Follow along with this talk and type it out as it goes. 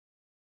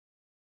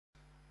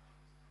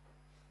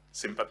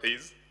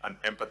sympathies and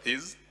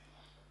empathies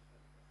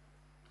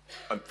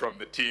and from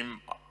the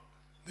team,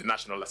 the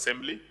National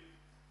Assembly.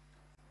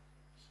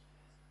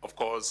 Of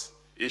course,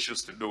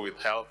 issues to do with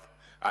health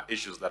are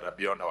issues that are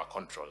beyond our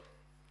control.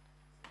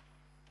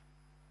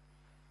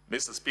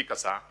 Mr. Speaker,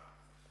 sir,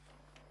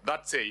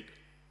 that said,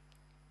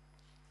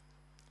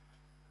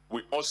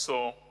 we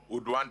also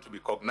would want to be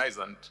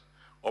cognizant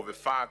of the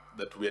fact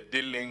that we are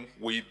dealing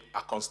with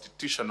a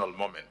constitutional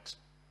moment.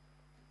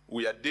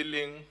 We are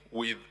dealing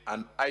with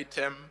an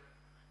item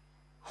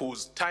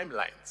whose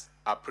timelines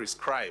are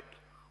prescribed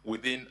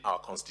within our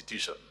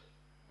Constitution.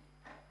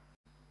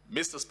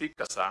 Mr.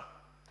 Speaker, sir,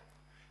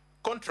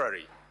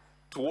 contrary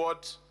to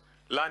what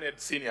learned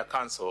senior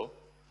counsel,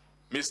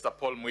 Mr.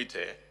 Paul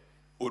Mwite,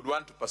 would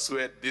want to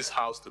persuade this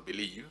House to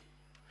believe,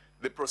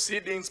 the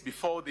proceedings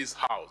before this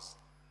House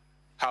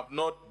have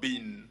not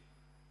been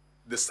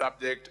the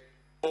subject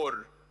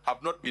or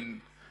have not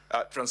been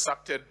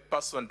transacted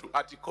pursuant to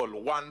Article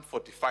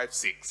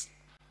 145(6).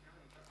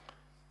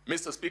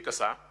 Mr. Speaker,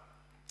 sir,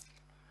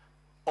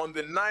 on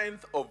the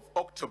 9th of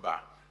October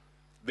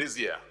this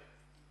year,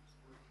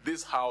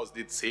 this House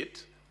did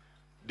sit,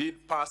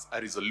 did pass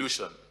a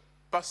resolution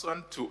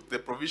pursuant to the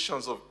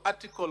provisions of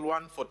Article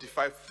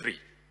 145(3).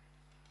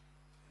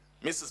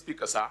 Mr.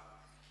 Speaker, sir,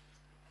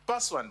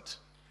 pursuant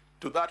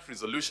to that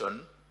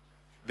resolution,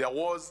 there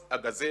was a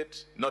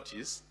Gazette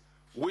notice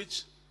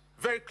which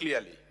very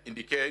clearly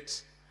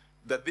indicates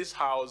that this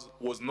House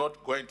was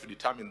not going to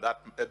determine that,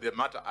 the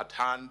matter at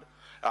hand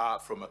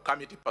from a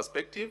committee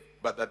perspective,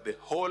 but that the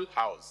whole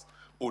House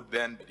would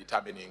then be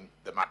determining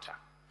the matter.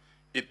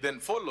 It then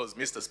follows,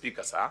 Mr.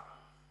 Speaker, sir,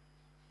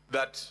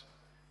 that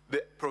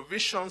the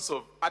provisions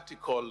of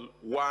Article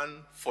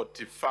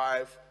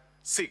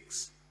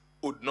 145(6)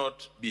 would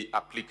not be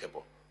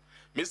applicable.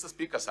 Mr.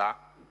 Speaker, sir,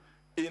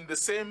 in the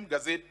same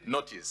Gazette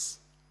notice,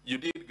 you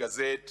did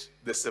gazette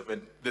the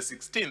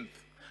 16th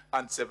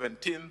and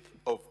 17th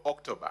of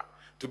October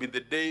to be the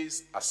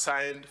days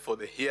assigned for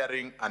the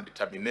hearing and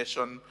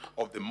determination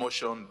of the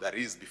motion that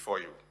is before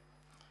you.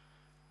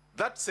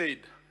 That said,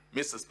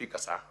 Mr. Speaker,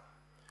 sir,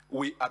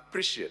 we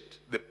appreciate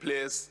the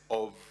place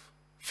of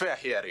fair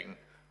hearing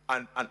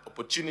and an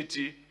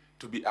opportunity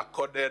to be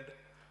accorded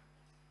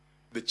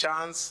the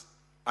chance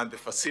and the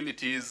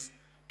facilities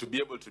to be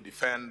able to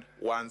defend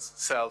one's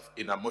self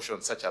in a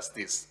motion such as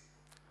this.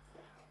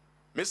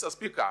 Mr.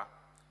 Speaker,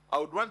 I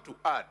would want to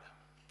add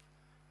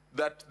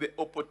that the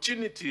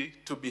opportunity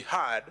to be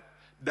heard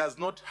does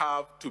not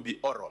have to be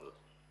oral.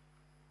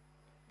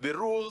 The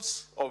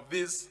rules of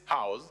this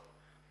House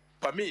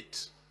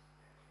permit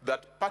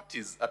that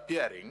parties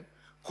appearing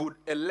could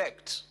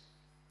elect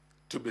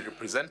to be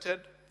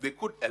represented, they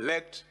could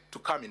elect to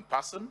come in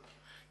person,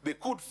 they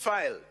could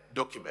file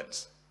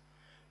documents.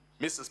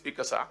 Mr.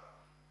 Speaker, sir,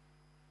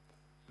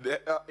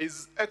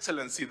 His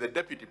Excellency, the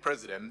Deputy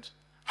President,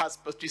 has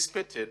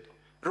participated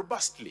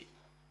robustly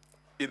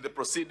in the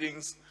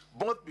proceedings,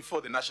 both before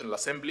the National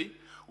Assembly,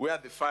 where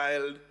they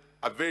filed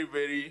a very,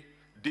 very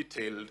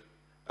detailed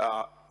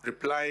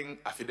replying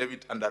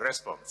affidavit and a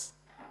response.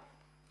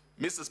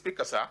 Mr.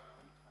 Speaker, sir,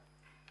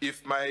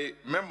 if my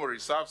memory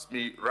serves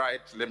me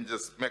right, let me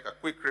just make a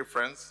quick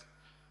reference.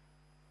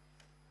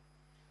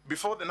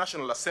 Before the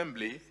National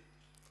Assembly,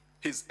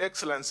 His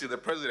Excellency, the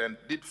President,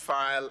 did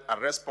file a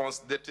response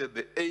dated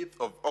the 8th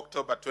of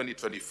October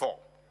 2024.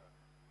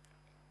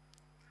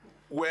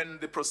 When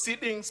the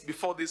proceedings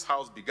before this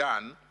House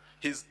began,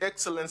 His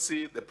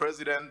Excellency, the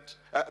President,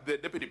 the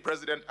Deputy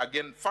President,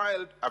 again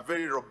filed a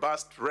very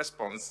robust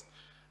response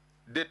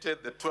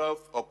dated the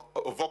 12th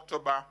of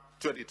October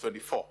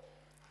 2024.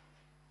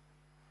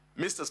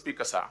 Mr.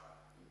 Speaker, sir,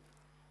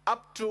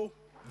 up to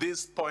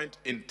this point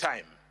in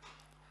time,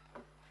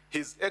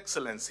 His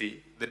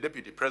Excellency, the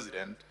Deputy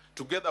President,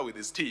 together with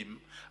his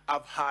team,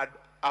 have had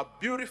a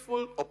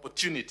beautiful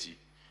opportunity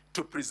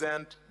to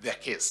present their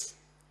case.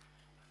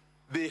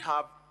 They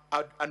have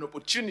had an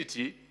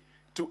opportunity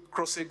to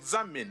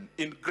cross-examine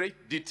in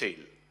great detail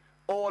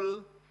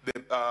all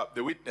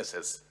the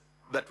witnesses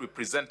that we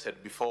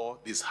presented before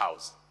this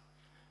House.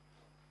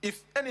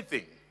 If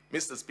anything,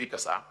 Mr. Speaker,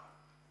 sir,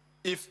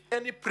 if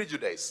any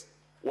prejudice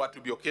were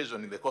to be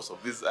occasioned in the course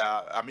of this,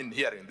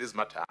 hearing this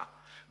matter,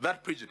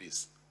 that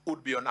prejudice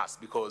would be on us,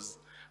 because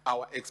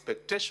our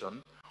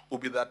expectation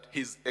would be that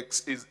His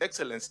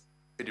Excellency,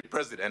 the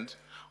President,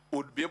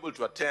 would be able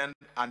to attend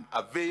and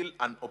avail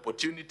an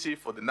opportunity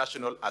for the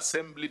National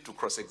Assembly to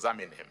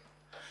cross-examine him.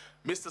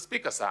 Mr.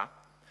 Speaker, sir,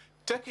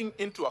 taking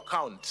into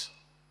account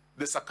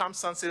the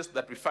circumstances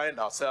that we find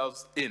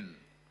ourselves in,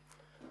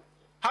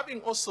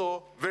 having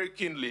also very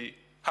keenly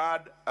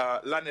heard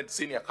learned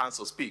senior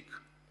counsel speak,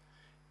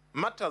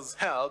 matters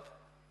held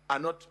are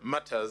not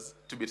matters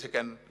to be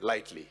taken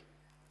lightly.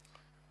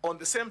 On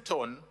the same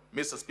tone,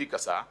 Mr. Speaker,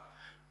 sir,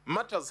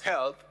 matters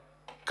held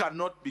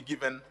cannot be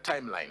given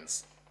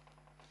timelines.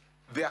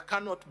 There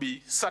cannot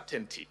be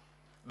certainty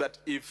that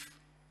if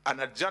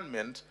an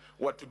adjournment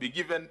were to be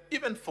given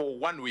even for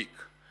 1 week,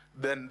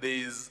 then there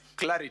is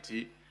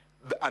clarity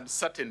and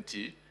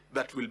certainty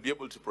that we'll be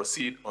able to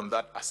proceed on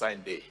that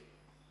assigned day.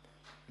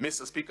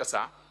 Mr. Speaker,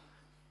 sir,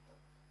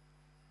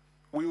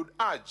 we would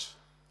urge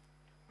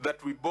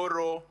that we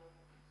borrow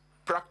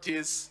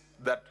practice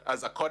that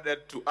has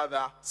accorded to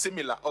other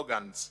similar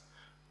organs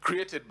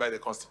created by the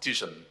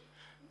Constitution.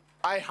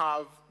 I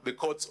have the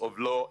courts of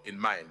law in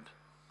mind.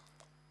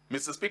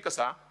 Mr. Speaker,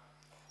 sir,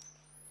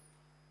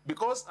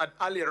 because I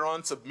earlier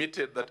on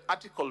submitted that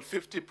Article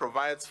 50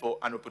 provides for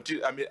an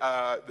opportunity,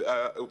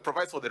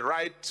 provides for the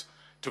right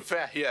to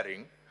fair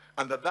hearing,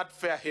 and that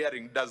fair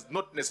hearing does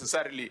not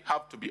necessarily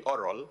have to be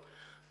oral,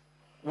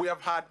 we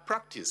have had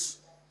practice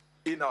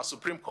in our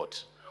Supreme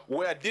Court.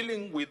 We are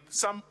dealing with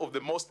some of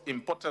the most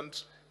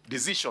important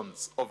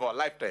decisions of our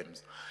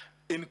lifetimes,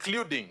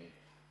 including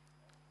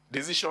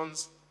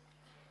decisions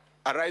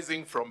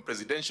arising from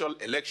presidential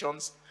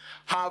elections,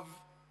 have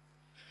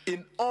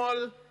in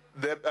all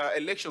the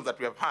elections that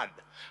we have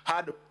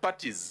had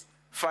parties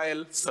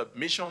file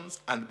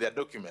submissions and their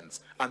documents,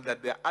 and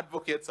that their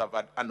advocates have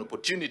had an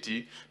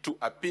opportunity to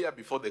appear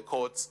before the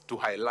courts to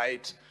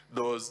highlight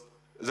those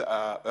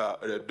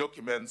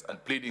documents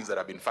and pleadings that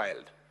have been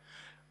filed.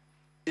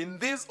 In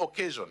this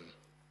occasion,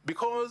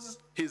 because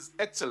His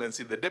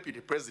Excellency, the Deputy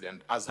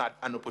President, has had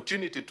an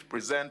opportunity to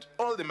present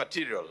all the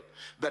material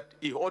that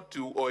he ought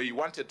to or he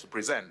wanted to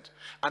present,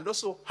 and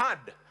also had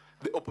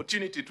the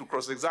opportunity to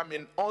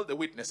cross-examine all the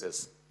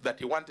witnesses that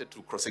he wanted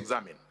to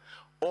cross-examine,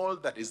 all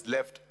that is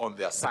left on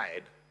their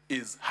side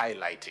is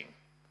highlighting.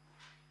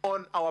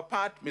 On our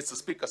part, Mr.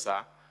 Speaker,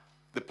 sir,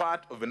 the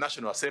part of the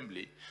National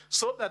Assembly,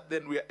 so that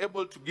then we are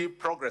able to give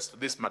progress to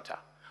this matter,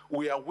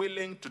 we are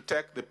willing to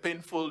take the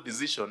painful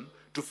decision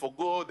to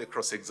forego the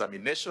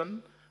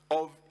cross-examination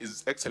of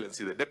His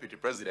Excellency, the Deputy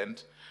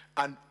President,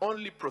 and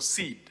only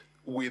proceed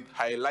with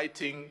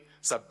highlighting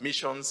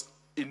submissions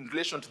in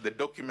relation to the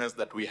documents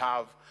that we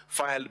have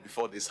filed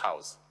before this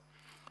House.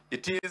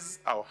 It is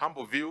our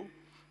humble view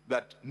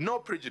that no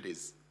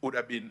prejudice would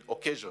have been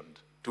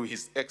occasioned to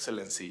His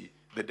Excellency,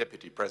 the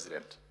Deputy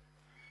President.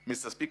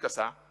 Mr. Speaker,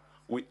 sir,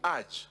 we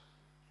urge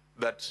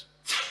that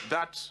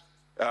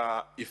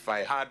if I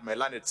had my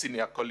learned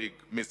senior colleague,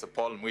 Mr.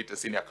 Paul Mwite,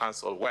 Senior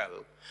Counsel,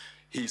 well,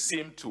 he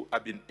seemed to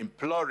have been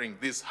imploring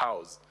this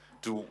House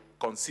to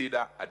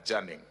consider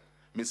adjourning.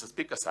 Mr.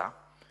 Speaker, sir,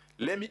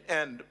 let me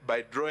end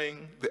by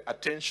drawing the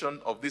attention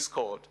of this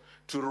court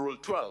to Rule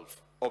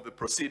 12 of the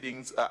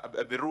proceedings,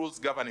 the rules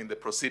governing the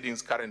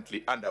proceedings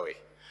currently underway.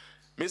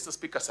 Mr.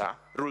 Speaker, sir,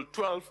 Rule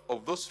 12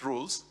 of those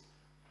rules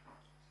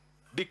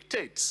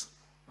dictates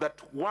that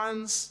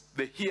once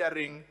the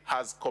hearing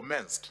has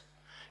commenced,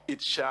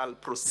 it shall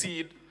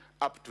proceed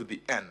up to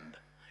the end.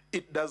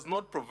 It does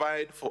not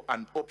provide for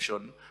an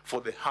option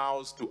for the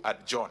House to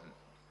adjourn.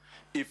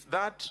 If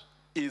that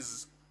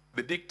is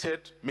the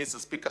dictate, Mr.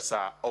 Speaker,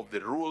 sir, of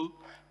the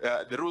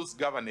rules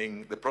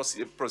governing the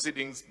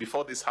proceedings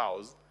before this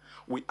House,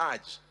 we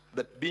urge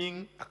that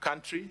being a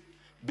country,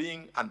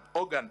 being an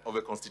organ of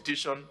a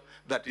constitution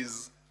that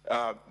is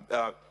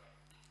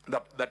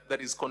that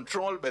is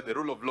controlled by the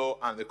rule of law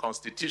and the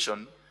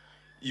Constitution,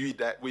 you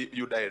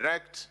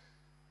direct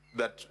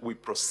that we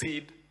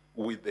proceed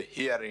with the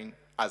hearing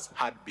as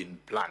had been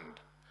planned.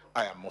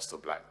 I am most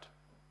obliged.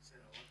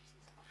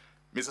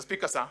 Mr.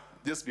 Speaker, sir,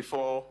 just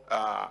before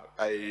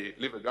I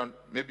leave the ground,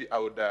 maybe I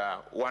would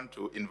want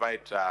to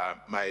invite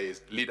my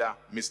leader,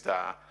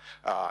 Mr.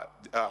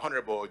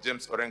 Honorable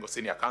James Orengo,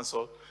 Senior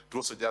Counsel, to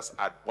also just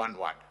add one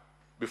word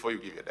before you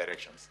give your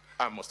directions.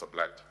 I'm most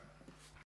obliged.